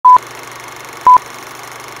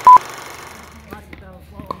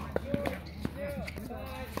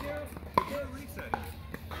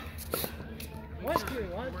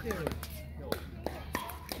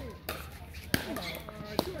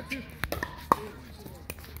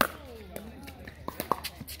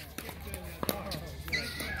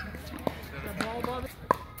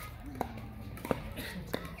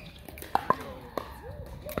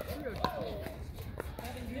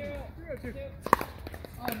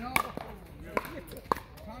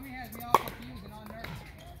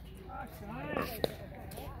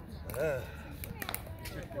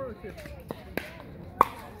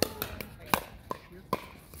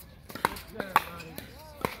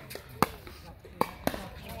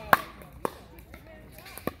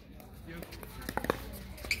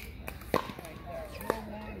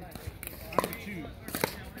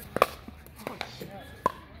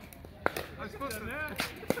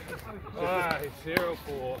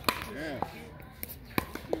0-4. Yeah.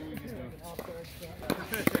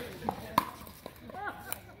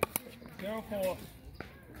 0-4.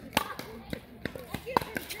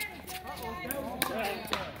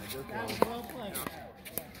 That was well played.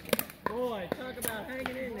 Boy, talk about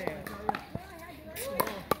hanging in there.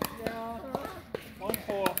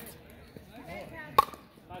 1-4.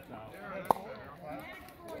 That's out.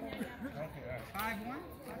 5-1?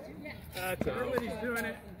 That's out. Everybody's doing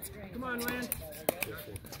it. Come on, Lynn.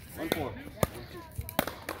 1-4.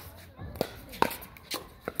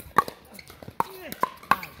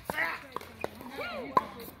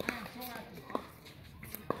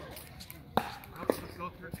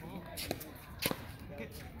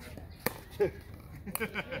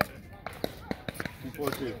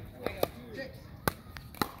 Before 2.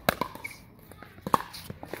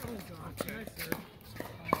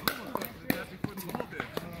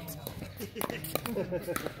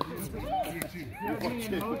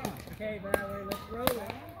 Okay, Valerie, let's roll it.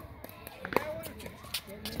 Get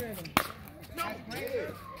in the rhythm.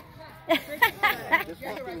 Just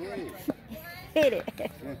fucking hit it. Hit it.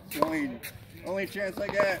 That's the only chance I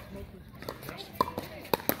got.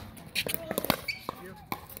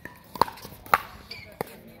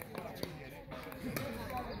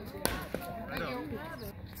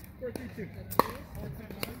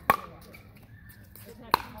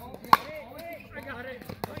 I got it.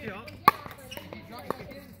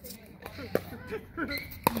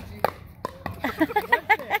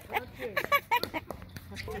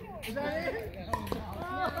 Is that it?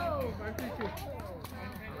 Oh!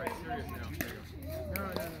 Alright, serious now.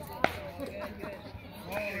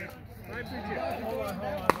 No. Hold on.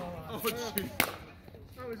 Oh, jeez.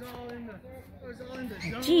 I was all in the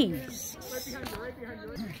zone. Jeez. Right behind you.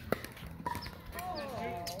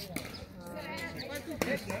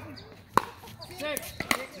 Six.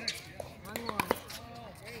 1-1.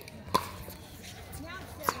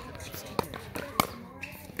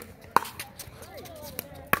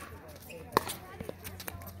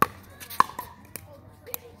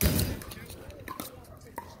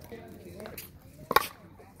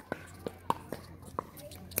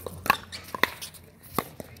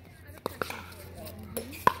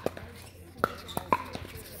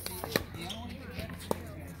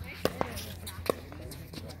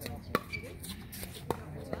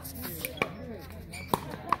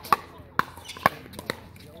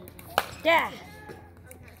 Yeah.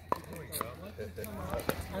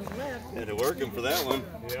 Had it working for that one.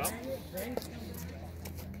 Yeah.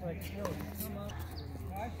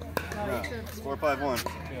 Yeah. 4-5-1.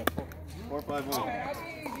 Yeah, 4-5-1.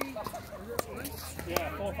 yeah,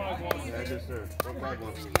 4-5-1. Yeah, yes, sir.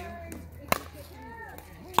 4-5-1.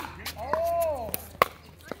 Oh!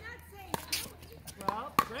 Well,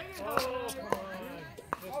 bring it home. Oh, come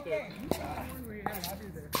on. Okay.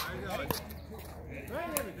 I know it. Bring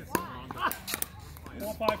it. This is wrong.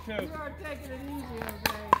 4-5-2. You are taking it easy,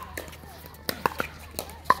 okay?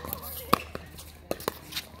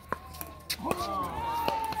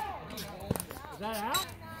 Is that out?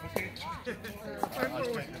 I'll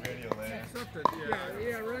check the video later. Something,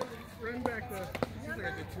 yeah, run back the. Seems like I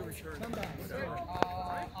did 2 returns. Come back.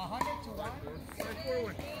 100 to 1?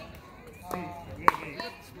 5-4-1.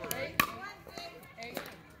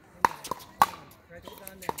 Press it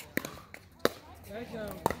on there. Let's go.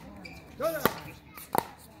 Go down.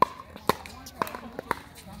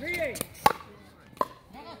 3-8.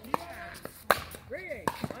 3-8.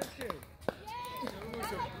 1-2.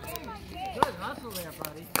 Good hustle there,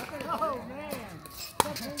 buddy. Oh, man.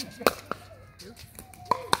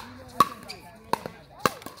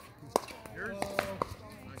 Yours?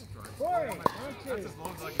 Nice try. 4-8. 1-2. That's as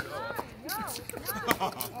long as I can go.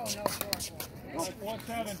 Oh, no,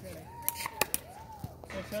 4-7.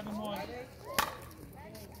 4-7-1.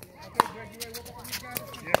 Okay, Greg, you ready? What you got?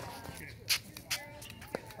 Yeah.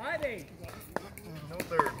 5-8. No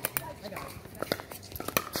third. I got it.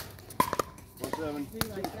 1-7. See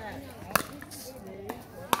like that.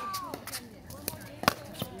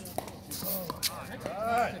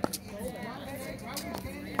 Alright.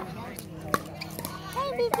 Hey,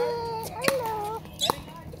 baby. Hello.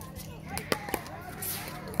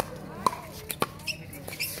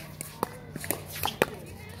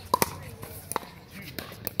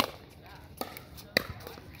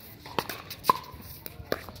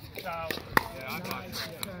 Yeah, I got it.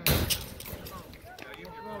 Yeah, you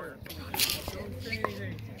can order. Don't say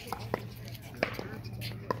anything.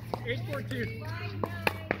 8-4-2.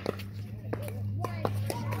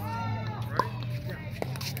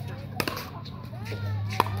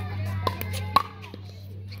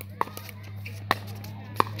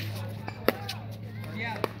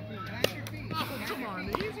 Yeah. Plant your feet.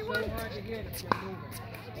 so hard to hit if you're moving.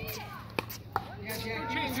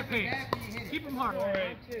 Change the pace. Keep them hard.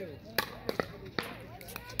 2.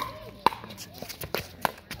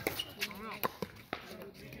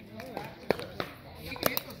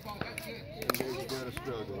 You gotta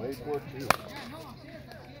struggle. 8-4-2.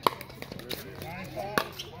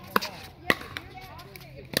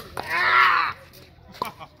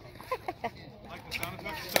 Like the sound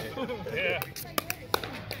effects? Yeah.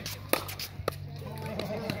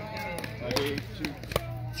 8-2.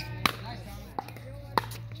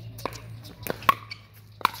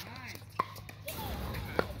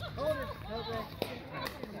 Hold it. Okay.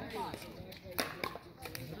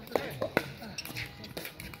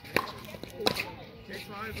 Take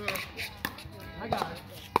 5 I got it.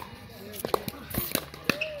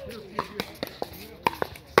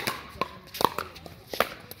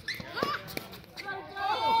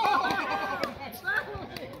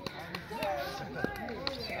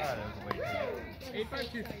 Ah, that was way too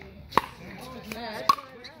 8-5-2.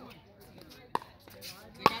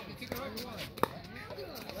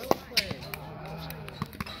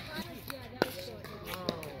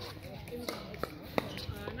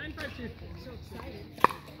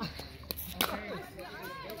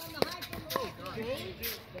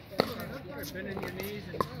 Bending your knees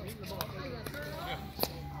and meeting the ball.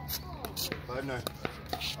 5-9.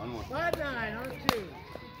 On 1. 5-9 on 2.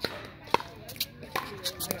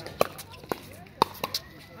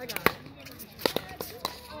 I got it.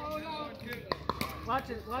 Watch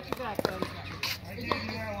it. Watch your back, buddy. I gave you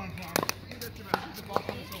that one, Tom.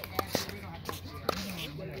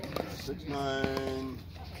 6-9.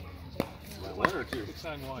 One or 2?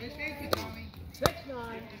 6-9-1. 6-9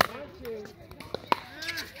 on 2.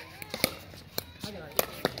 I got it.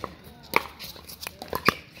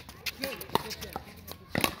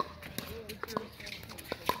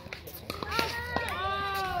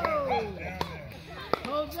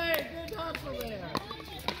 Jose, good hustle there.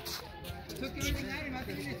 Took everything out of him. I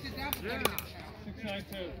think he didn't sit down for 30 minutes.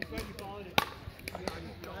 6-9-2. Glad you followed it.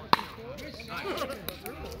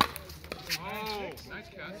 Oh, nice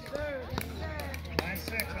catch. Yes, sir. 9-6.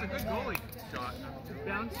 That's a good goalie shot.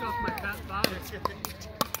 Bounced off my fat body.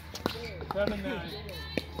 7-9.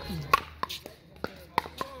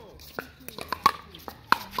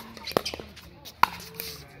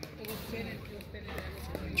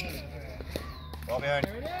 Ball behind.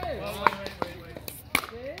 There it is. Oh, wait.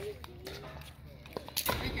 See?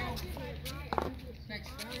 Thank you. Next.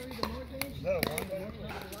 Is that a 1?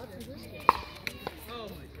 Oh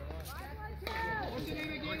my god. What's your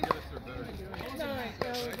name again? Nice,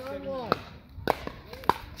 fellas, on 1.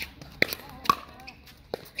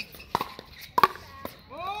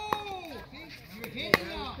 Oh! See? You're hitting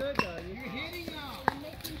now. Good though. You're hitting now.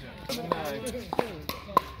 7-9.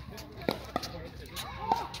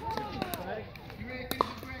 You ready to finish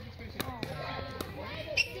this breakfast special?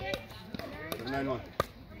 7-9-1.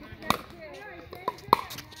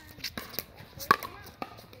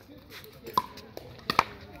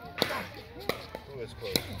 Oh, that's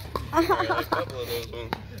close. Yeah, a couple of those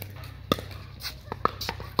ones.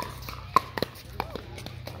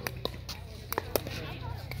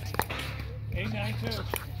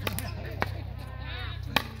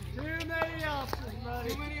 Too many options, buddy.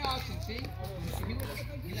 Too many options, see?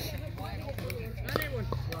 That was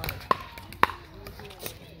right.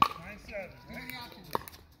 9-7. Too many options.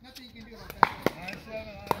 Nothing you can do about that. 9-7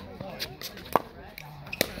 on 1.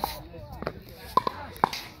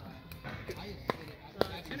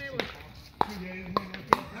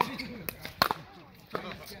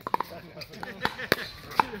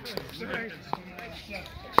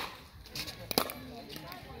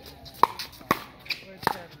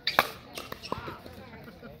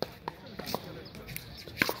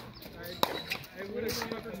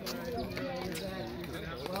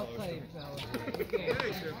 Well played, fellas. Good game.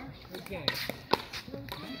 Good game.